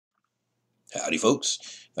Howdy,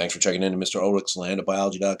 folks. Thanks for checking in to Mr. Ulrich's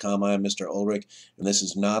landofbiology.com. I'm Mr. Ulrich, and this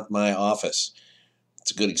is not my office.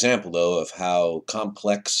 It's a good example, though, of how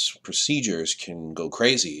complex procedures can go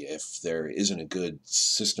crazy if there isn't a good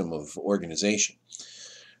system of organization.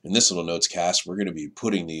 In this little notes cast, we're going to be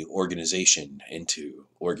putting the organization into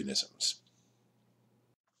organisms.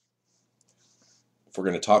 If we're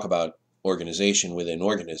going to talk about organization within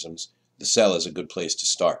organisms, the cell is a good place to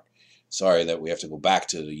start. Sorry that we have to go back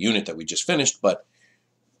to the unit that we just finished, but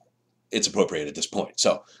it's appropriate at this point.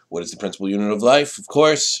 So, what is the principal unit of life? Of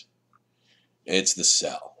course, it's the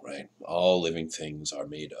cell, right? All living things are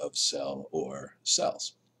made of cell or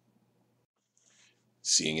cells.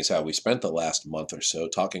 Seeing as how we spent the last month or so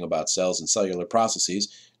talking about cells and cellular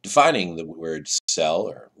processes, defining the word cell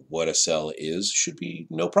or what a cell is should be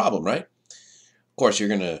no problem, right? Of course, you're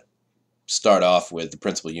going to start off with the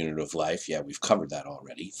principal unit of life. Yeah, we've covered that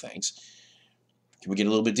already. Thanks. Can we get a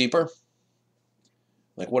little bit deeper?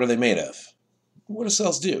 Like, what are they made of? What do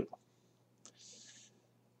cells do?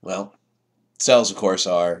 Well, cells, of course,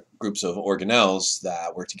 are groups of organelles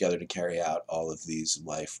that work together to carry out all of these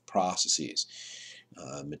life processes.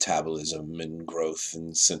 Metabolism and growth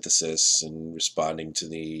and synthesis and responding to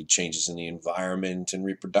the changes in the environment and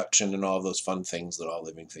reproduction and all of those fun things that all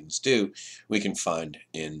living things do, we can find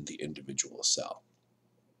in the individual cell.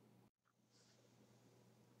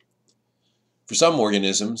 For some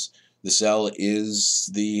organisms, the cell is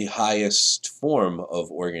the highest form of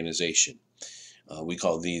organization. We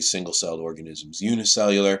call these single-celled organisms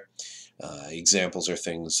unicellular. Examples are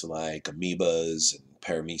things like amoebas and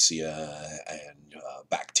paramecia and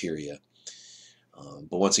bacteria.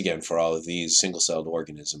 But once again, for all of these single-celled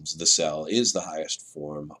organisms, the cell is the highest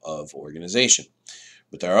form of organization.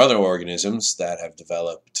 But there are other organisms that have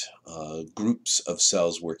developed groups of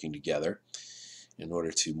cells working together in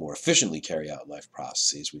order to more efficiently carry out life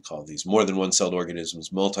processes. We call these more than one-celled organisms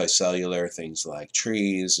multicellular, things like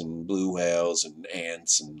trees and blue whales and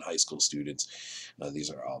ants and high school students.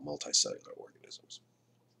 These are all multicellular organisms.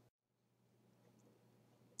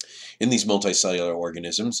 In these multicellular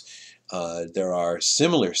organisms, there are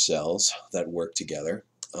similar cells that work together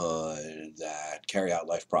that carry out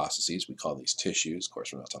life processes. We call these tissues. Of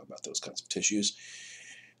course, we're not talking about those kinds of tissues.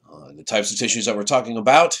 The types of tissues that we're talking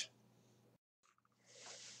about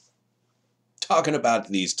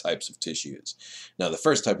these types of tissues. Now, the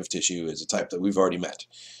first type of tissue is a type that we've already met.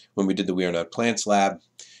 When we did the We Are Not Plants lab,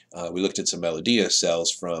 we looked at some Melodia cells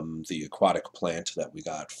from the aquatic plant that we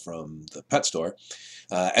got from the pet store.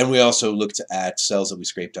 And we also looked at cells that we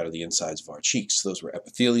scraped out of the insides of our cheeks. Those were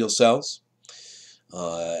epithelial cells.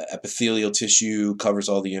 Epithelial tissue covers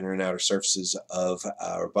all the inner and outer surfaces of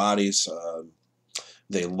our bodies.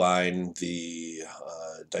 They line the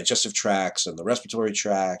digestive tracts and the respiratory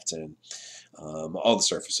tract and all the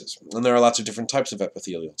surfaces. And there are lots of different types of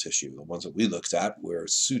epithelial tissue. The ones that we looked at were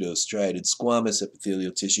pseudostriated squamous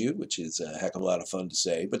epithelial tissue, which is a heck of a lot of fun to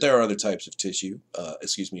say. But there are other types of tissue,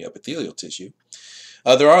 epithelial tissue.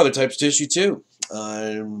 There are other types of tissue too.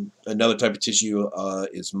 Another type of tissue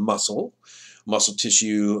is muscle. Muscle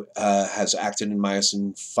tissue has actin and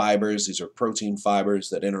myosin fibers. These are protein fibers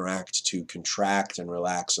that interact to contract and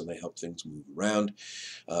relax, and they help things move around.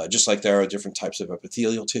 Just like there are different types of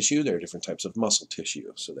epithelial tissue, there are different types of muscle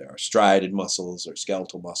tissue. So there are striated muscles, or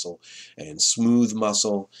skeletal muscle, and smooth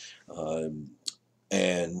muscle.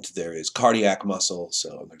 And there is cardiac muscle,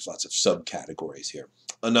 so there's lots of subcategories here.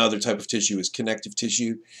 Another type of tissue is connective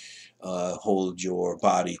tissue, hold your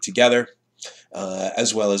body together,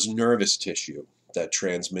 as well as nervous tissue that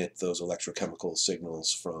transmit those electrochemical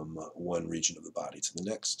signals from one region of the body to the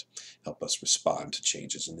next, help us respond to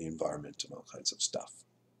changes in the environment and all kinds of stuff.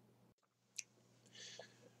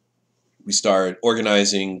 We start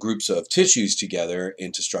organizing groups of tissues together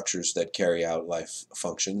into structures that carry out life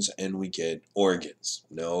functions, and we get organs.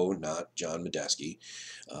 No, not John Medeski.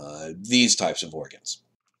 These types of organs.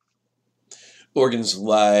 Organs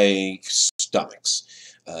like stomachs.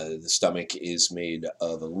 The stomach is made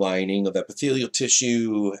of a lining of epithelial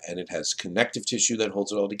tissue, and it has connective tissue that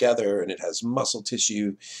holds it all together, and it has muscle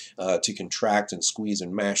tissue to contract and squeeze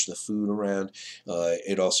and mash the food around.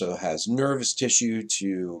 It also has nervous tissue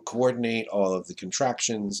to coordinate all of the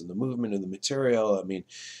contractions and the movement of the material. I mean,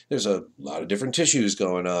 there's a lot of different tissues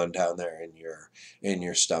going on down there in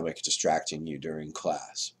your stomach distracting you during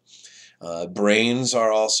class. Brains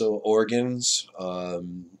are also organs.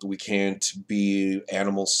 We can't be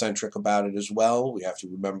animal-centric about it as well. We have to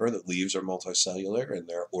remember that leaves are multicellular and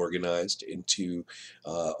they're organized into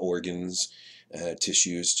organs,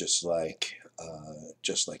 tissues, just like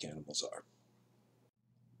animals are.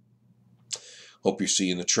 Hope you're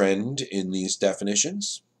seeing the trend in these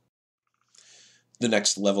definitions. The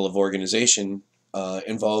next level of organization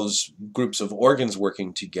involves groups of organs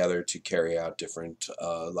working together to carry out different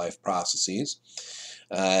life processes.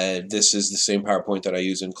 This is the same PowerPoint that I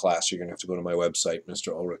use in class. You're going to have to go to my website,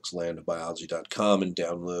 mrulrichslandofbiology.com, and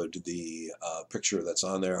download the picture that's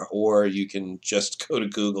on there. Or you can just go to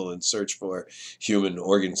Google and search for human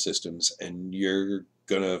organ systems, and you're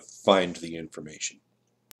going to find the information.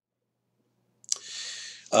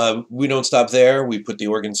 We don't stop there. We put the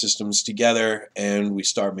organ systems together and we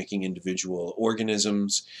start making individual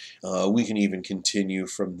organisms. We can even continue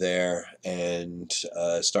from there and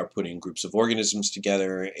start putting groups of organisms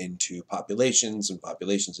together into populations, and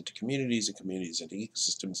populations into communities, and communities into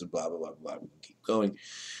ecosystems, and blah, blah, blah, blah. We can keep going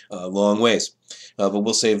long ways. But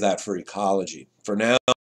we'll save that for ecology. For now,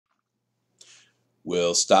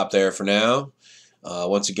 we'll stop there for now.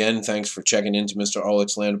 Once again, thanks for checking into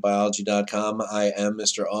MrUlrichsLandofBiology.com. I am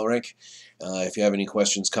Mr. Ulrich. If you have any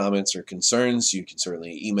questions, comments, or concerns, you can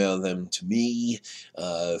certainly email them to me.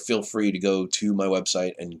 Feel free to go to my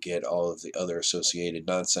website and get all of the other associated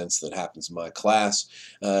nonsense that happens in my class.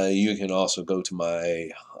 You can also go to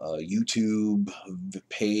my YouTube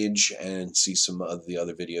page and see some of the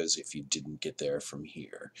other videos if you didn't get there from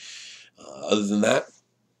here. Other than that,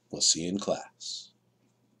 we'll see you in class.